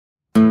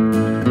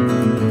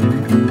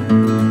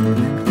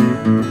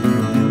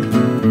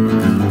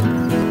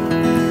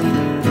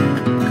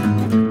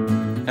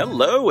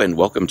and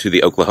welcome to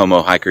the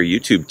Oklahomo Hiker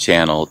YouTube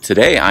channel.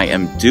 Today I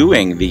am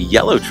doing the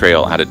Yellow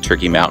Trail out at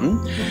Turkey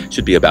Mountain.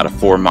 Should be about a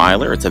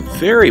 4-miler. It's a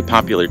very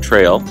popular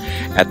trail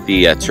at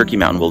the Turkey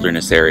Mountain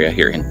Wilderness area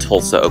here in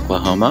Tulsa,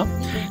 Oklahoma.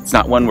 It's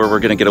not one where we're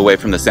going to get away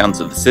from the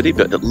sounds of the city,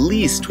 but at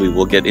least we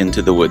will get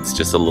into the woods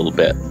just a little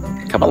bit.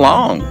 Come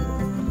along!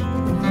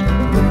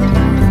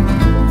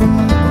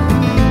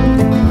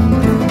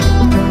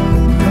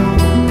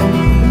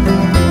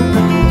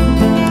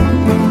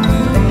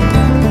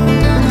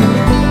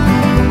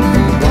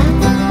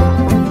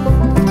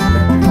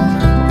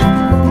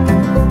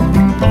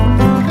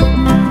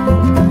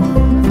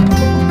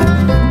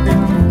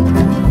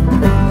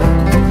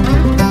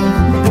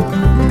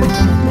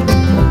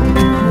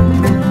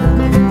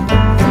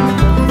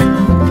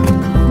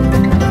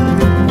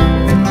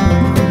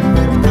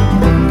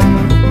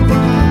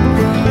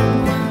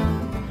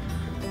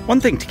 One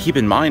thing to keep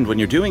in mind when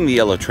you're doing the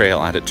Yellow Trail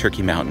out at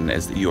Turkey Mountain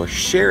is that you are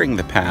sharing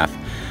the path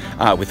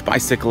with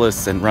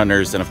bicyclists and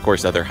runners and of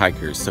course other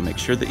hikers, so make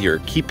sure that you're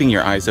keeping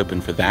your eyes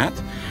open for that.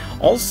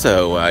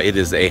 Also, it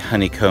is a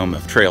honeycomb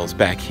of trails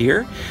back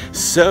here,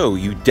 so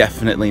you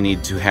definitely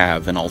need to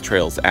have an All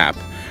Trails app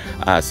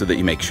so that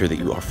you make sure that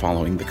you are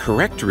following the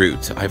correct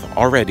route. I've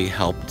already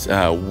helped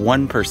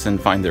one person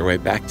find their way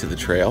back to the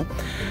trail,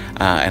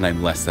 and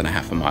I'm less than a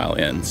half a mile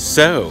in,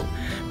 so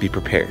be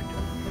prepared.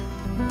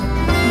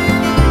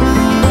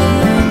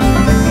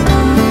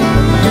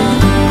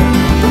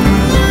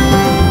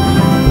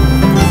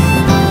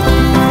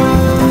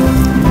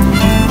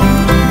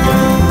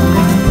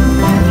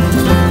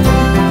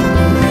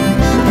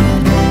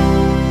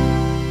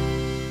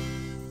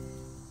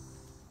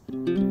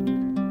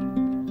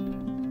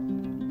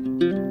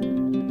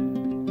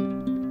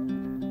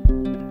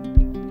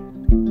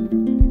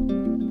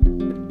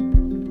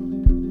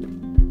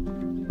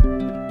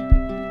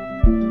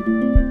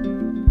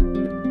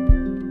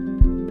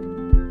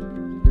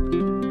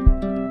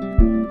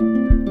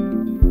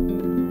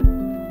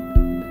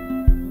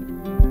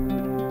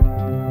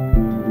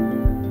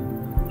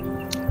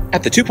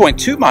 At the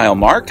 2.2 mile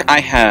mark,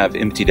 I have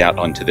emptied out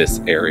onto this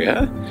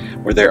area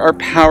where there are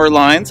power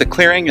lines, a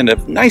clearing, and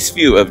a nice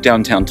view of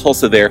downtown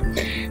Tulsa there.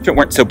 If it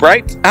weren't so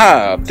bright,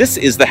 this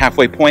is the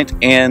halfway point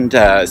and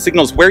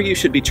signals where you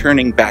should be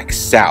turning back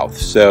south.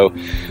 So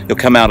you'll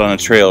come out on a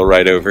trail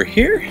right over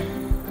here.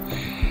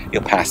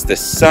 You'll pass this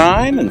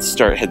sign and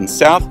start heading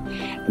south,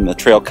 and the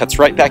trail cuts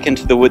right back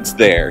into the woods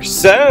there.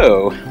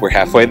 So we're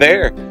halfway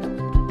there.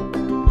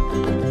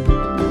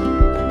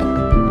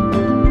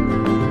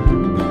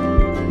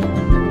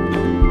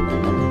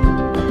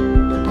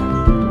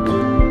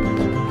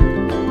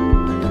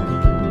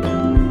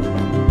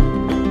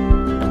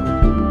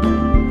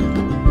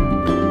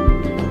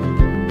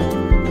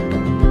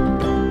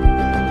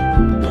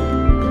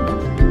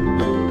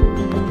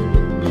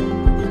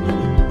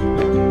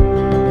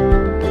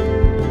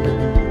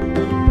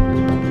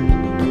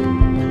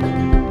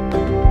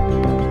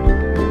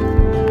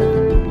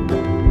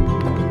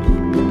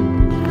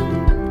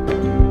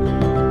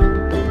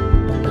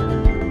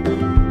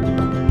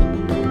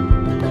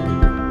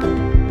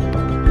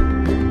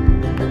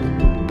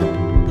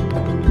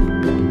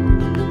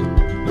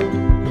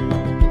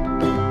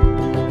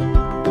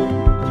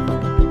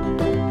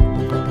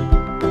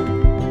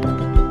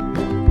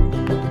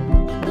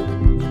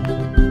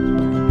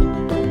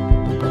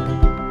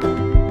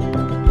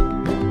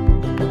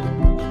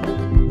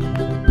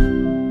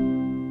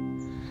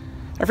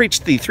 I've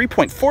reached the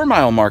 3.4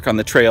 mile mark on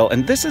the trail,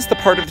 and this is the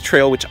part of the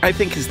trail which I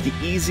think is the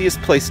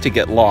easiest place to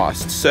get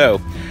lost.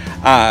 So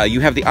you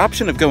have the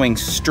option of going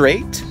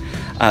straight.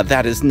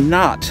 That is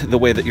not the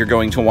way that you're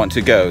going to want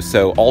to go,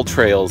 so All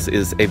Trails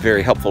is a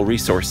very helpful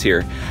resource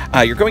here.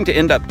 You're going to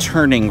end up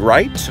turning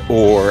right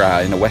or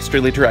in a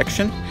westerly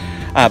direction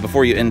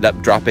before you end up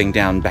dropping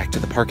down back to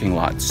the parking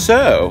lot.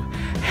 So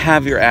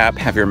have your app,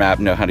 have your map,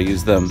 know how to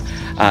use them,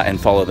 and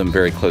follow them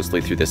very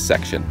closely through this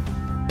section.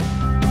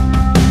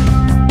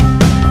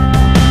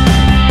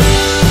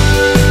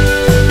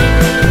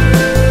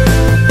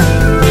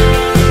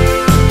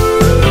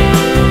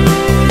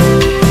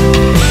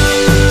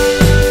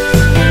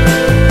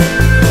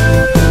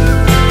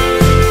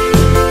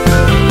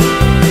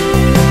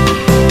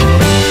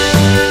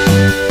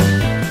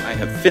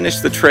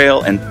 Finished the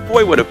trail, and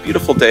boy, what a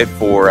beautiful day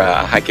for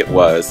a hike it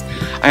was.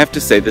 I have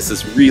to say, this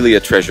is really a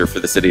treasure for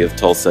the city of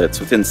Tulsa. It's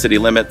within city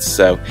limits,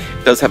 so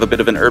it does have a bit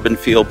of an urban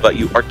feel, but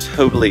you are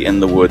totally in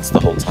the woods the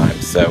whole time,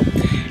 so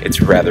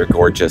it's rather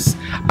gorgeous.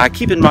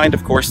 Keep in mind,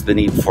 of course, the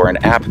need for an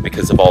app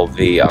because of all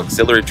the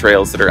auxiliary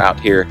trails that are out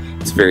here.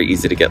 It's very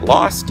easy to get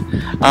lost.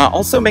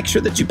 Also, make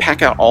sure that you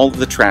pack out all of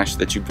the trash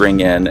that you bring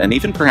in, and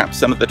even perhaps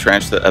some of the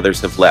trash that others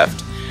have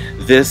left.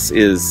 This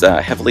is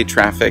heavily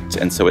trafficked,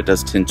 and so it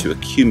does tend to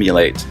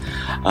accumulate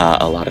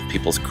a lot of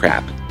people's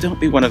crap. Don't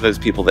be one of those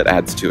people that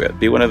adds to it.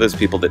 Be one of those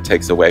people that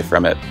takes away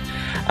from it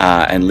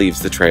and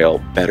leaves the trail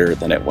better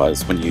than it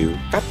was when you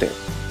got there.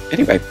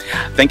 Anyway,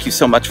 thank you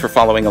so much for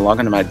following along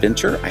on my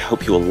adventure. I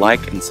hope you will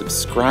like and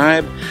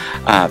subscribe.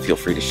 Feel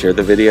free to share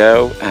the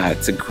video.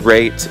 It's a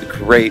great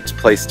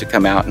place to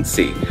come out and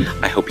see.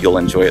 I hope you'll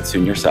enjoy it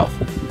soon yourself.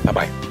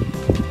 Bye-bye.